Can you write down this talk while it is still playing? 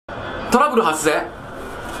トラブル発生。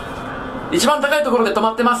一番高いところで止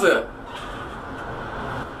まってます。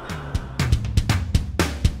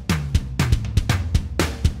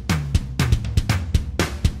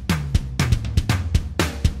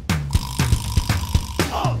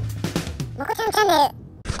もこちゃんチャンネ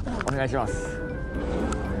ルお願いします。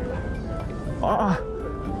ああ、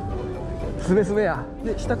すべすべや。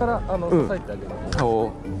で、下から支えてあげる。おお、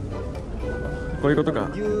こういうことか。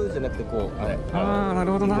ギューじゃなくてこう、ああ、な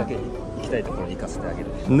るほどな。だけ行きたいところに行かせてあげる。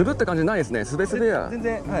ぬるって感じないですね。すべすべや。全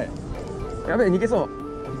然、はい。やべえ、逃げそう。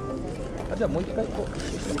じゃあもう一回こう、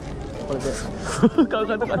これで顔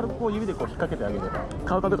かとか軽くこう指でこう引っ掛けてあげれば。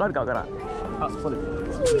顔かとかあるかわからん。あ、そうで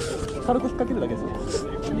す。軽く引っ掛けるだけです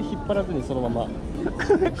ね。で、引っ張らずにそのまま。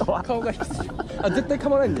顔が必要。あ、絶対噛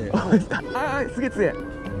まないんで。ああ、すげえ強い。は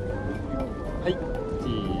い。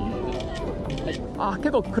はい。あ、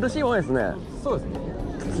結構苦しいものですね。そうですね。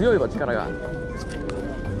強いわ、力が。比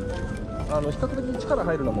較的力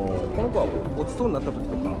入るのも、この子は落ちそうになった時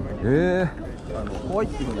とか。怖いっ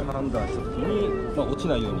ていうふうに判断した時に、落ち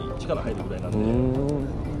ないように力入るぐらいなんで。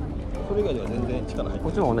それ以外では全然力入って。こ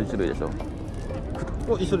っちも同じ種類でしょ。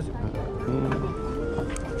一緒ですよ。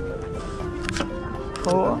で、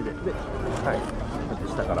はい、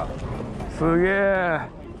下から。すげえ。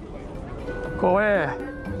怖え。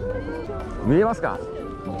見えますか。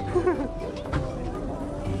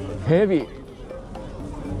ヘビ。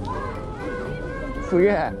すげ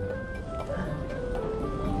え。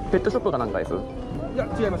ペットショップかなんかです。いや、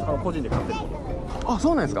違います。個人で飼ってるもの。あ、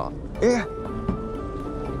そうなんですか。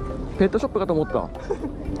ペットショップかと思った。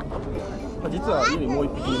実は家にもう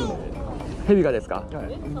一匹いるので。ヘビがですか。は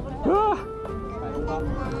い。うわ。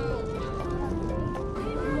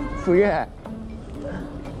すげえ。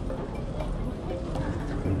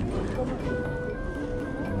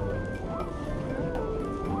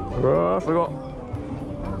うわー、すごい。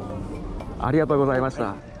ありがとうございまし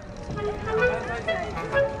た。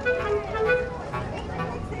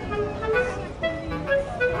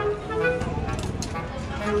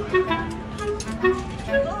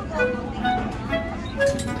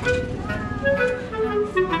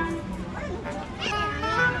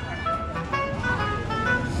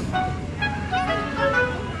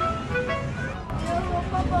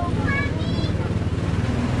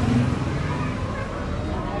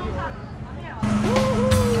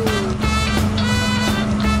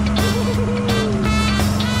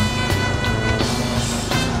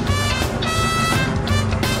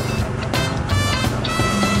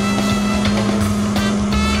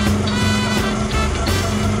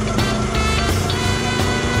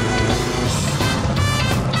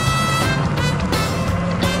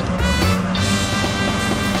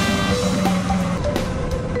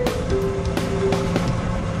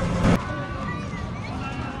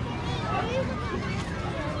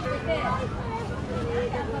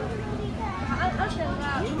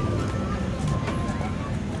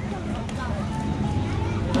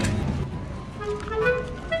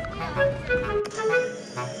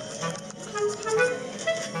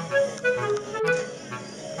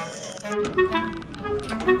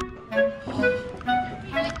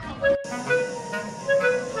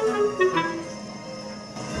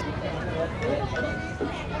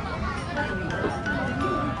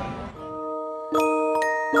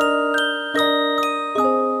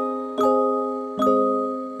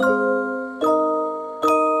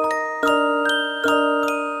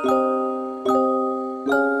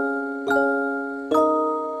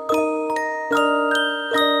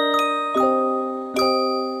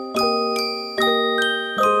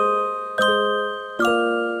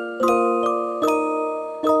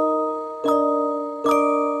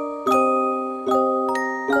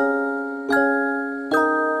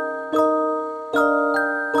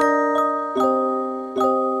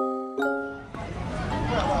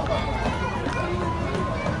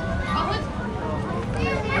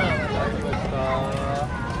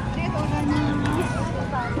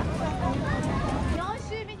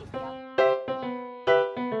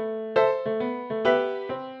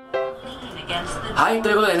はい、と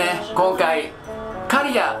いうことでね、今回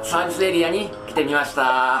刈谷サービスエリアに来てみまし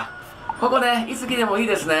た。ここね、いつ来てもいい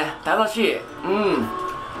ですね。楽しい。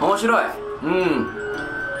面白い。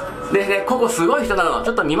でね、ここすごい人なの。ち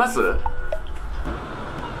ょっと見ます？ね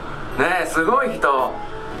え、すごい人。刈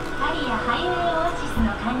谷ハイウェイオアシス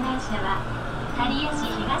の観覧車は刈谷市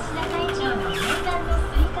東中井町の念願の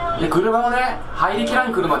スイカをで、車もね、入りきら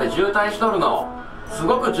ん車で渋滞しとるの。す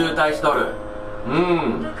ごく渋滞しとる。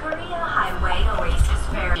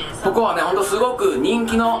ここはね、ほんとすごく人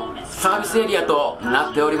気のサービスエリアと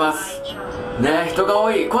なっておりますね。人が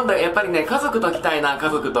多い。今度はやっぱりね、家族と来たいな。家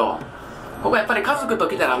族とここやっぱり家族と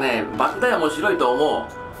来たらね、莫大面白いと思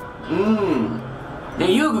う。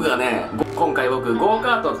で、遊具がね、今回僕ゴーカ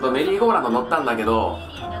ートとメリーゴーランド乗ったんだけど、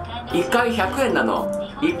1回100円なの。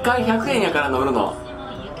1回100円やから乗るの。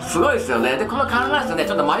すごいですよね。で、この観覧車ね、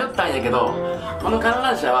ちょっと迷ったんやけど、この観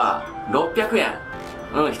覧車は600円。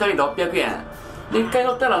1人600円。で、1回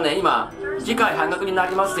乗ったらね、今、次回半額にな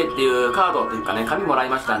りますっていうカードっていうかね、紙もらい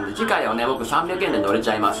ましたんで、次回はね、僕300円で乗れち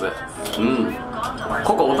ゃいます。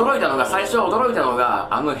ここ驚いたのが、最初驚いたのが、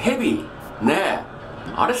ヘビ。ね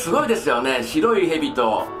あれすごいですよね。白いヘビ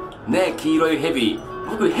と、ね、黄色いヘビ。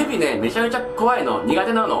僕、ヘビね、めちゃめちゃ怖いの。苦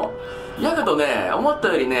手なの。やけどね、思った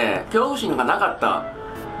よりね、恐怖心がなかった。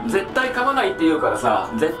絶対噛まないって言うからさ、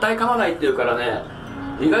絶対噛まないって言うからね、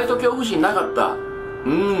意外と恐怖心なかった。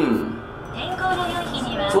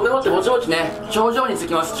それでもってぼちぼちね、頂上に着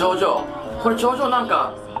きます。頂上。これ頂上なん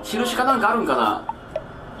か印かなんかあるんかな。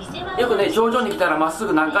よくね、頂上に来たらまっす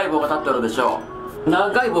ぐ長い棒が立ってるでしょ。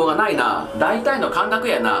長い棒がないな。大体の感覚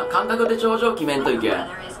やな。感覚で頂上決めんといけん。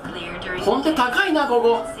ほんと高いな、こ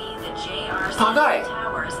こ。高い。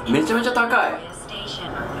めちゃめちゃ高い。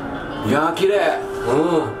いやー綺麗。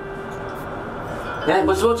ね、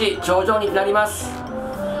ぼちぼち頂上になります。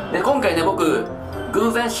で、今回ね、僕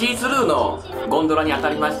偶然シースルーのゴンドラに当た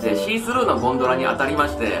りまして、シースルーのゴンドラに当たりま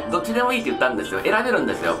して、どっちでもいいって言ったんですよ。選べるん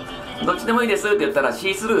ですよ。どっちでもいいですって言ったら、シ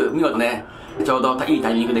ースルー見事ね、ちょうどいい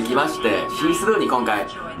タイミングで来まして、シースルーに今回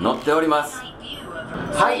乗っております。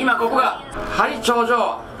はい、今ここが、はい、頂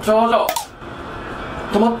上。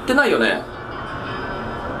止まってないよね。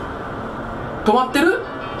止まってる？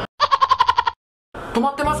止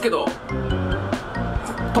まってますけど。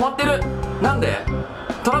止まってる。なんで？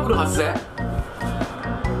トラブル発生？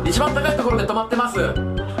一番高いところで止まってます。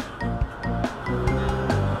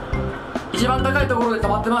一番高いところで止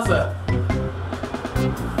まってます。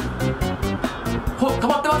止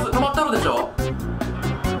まってます。止まってるでしょ。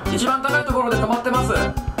一番高いところで止まってます。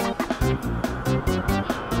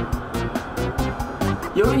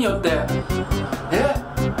よりによって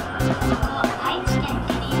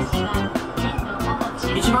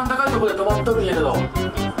一番高いところで止まっとるんやけど、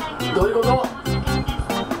どういうこと？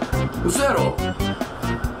嘘やろ。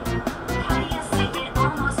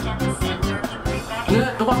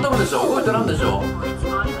ね、止まったのでしょ。動いてなんでしょ。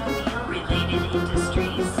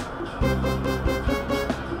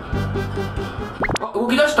あ、動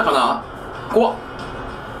き出したかな。怖っ。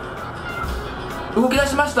動き出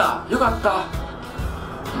しました。よかった。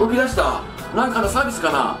動き出した。なんかのサービス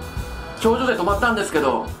かな。頂上で止まったんですけ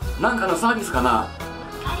ど、なんかのサービスかな。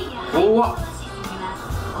怖っ。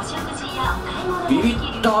ビビっ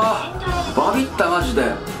た。バビったマジで。ね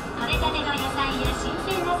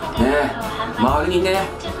え、周りにね、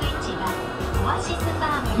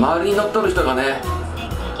周りに乗っとる人がね、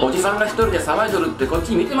おじさんが一人で騒いどるってこっ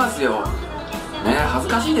ち見てますよ。ねえ、恥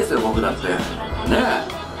ずかしいですよ僕だって。ねえ。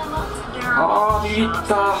あービビっ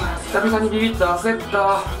た。久々にビビった。焦っ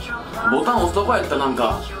た。ボタン押すとこやった。なん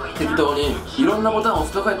か適当にいろんなボタン押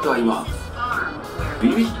すとこやったわ今。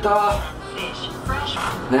ビビった。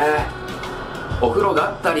ねえ、お風呂が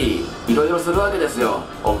あったりいろいろするわけですよ。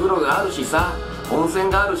お風呂があるしさ、温泉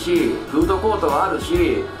があるし、フードコートがあるし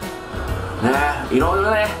ねえ、いろい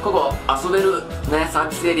ろね、ここ遊べるね、サー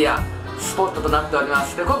ビスエリアスポットとなっておりま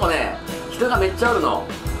す。で、ここね、人がめっちゃおるの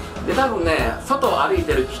で、多分ね、外を歩い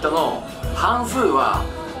てる人の半数は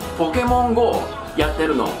ポケモン GO やって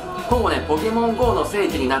るの。ここね、ポケモン GO の聖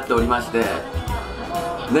地になっておりましてね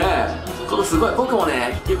え、ここすごい。僕も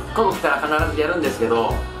ね、ここ来たら必ずやるんですけ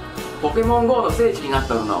ど、ポケモン GO の聖地になっ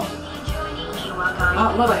ておるの。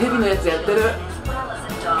あ、まだヘビのやつやってる。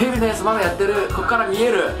ヘビのやつまだやってる。ここから見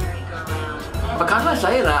える。やっぱ観覧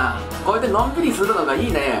車ええな。こうやってのんびりするのがい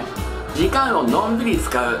いね。時間をのんびり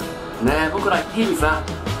使うね。僕ら日々さ、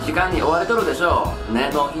時間に追われとるでしょうね。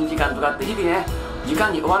納品時間とかって日々ね、時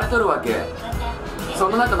間に追われとるわけ。そ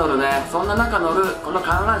んな中乗るね、そんな中乗るこの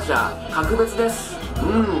観覧車、格別です。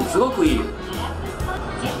すごくいいね。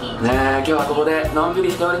今日はここでのんびり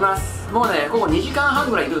しております。もうね、ここ2時間半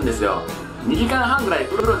ぐらいいるんですよ。2時間半ぐらい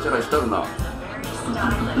うろちょろしとるのね。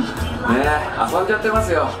遊んじゃってま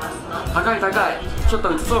すよ。高い高い。ちょっ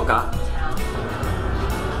と映そうか。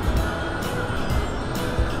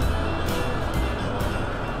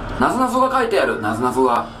なぞなぞが書いてある。なぞなぞ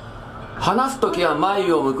が、話すときは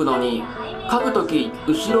前を向くのに書くとき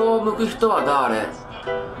後ろを向く人は誰？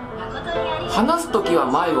話すときは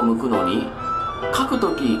前を向くのに書く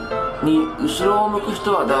ときに後ろを向く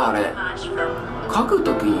人は誰？書く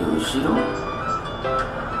ときに後ろ？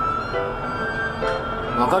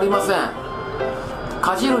わかりません。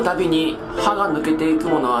かじるたびに歯が抜けていく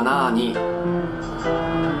ものは何？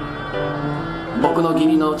僕の義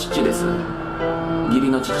理の父です。義理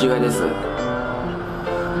の父親です。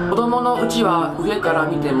子供のうちは上から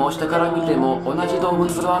見ても下から見ても同じ動物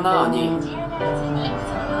は何？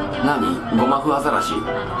ゴマフアザラシ。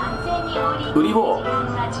ウリボウ。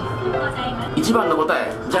1番の答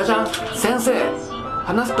え、じゃじゃん。先生。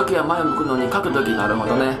話すときは前を向くのに書くとき、なるほ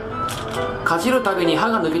どね。かじるたびに歯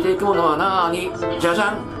が抜けていくものは何？じゃじ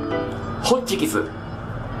ゃん。ホッチキス。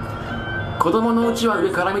子供のうちは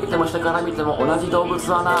上から見ても下から見ても同じ動物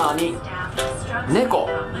は何？猫。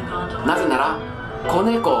なぜなら子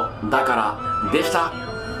猫だからでした。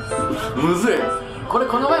むずい。これ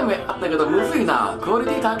この前もあったけどむずいな。クオリ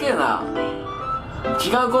ティ高えな。違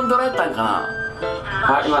うコントローラーやったんかな。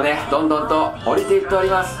はい、今ねどんどんと降りていっており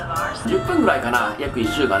ます。10分ぐらいかな、約1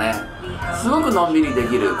周がね。すごくのんびりで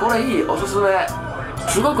きる。これいい、おすすめ。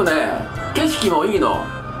すごくね景色もいいの。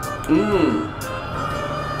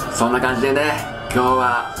そんな感じでね、今日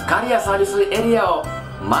は刈谷サービスエリアを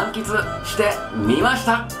満喫してみまし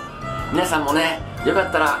た。皆さんもねよか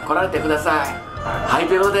ったら来られてください。はい、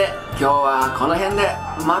ということで今日はこの辺で、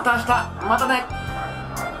また明日、またね。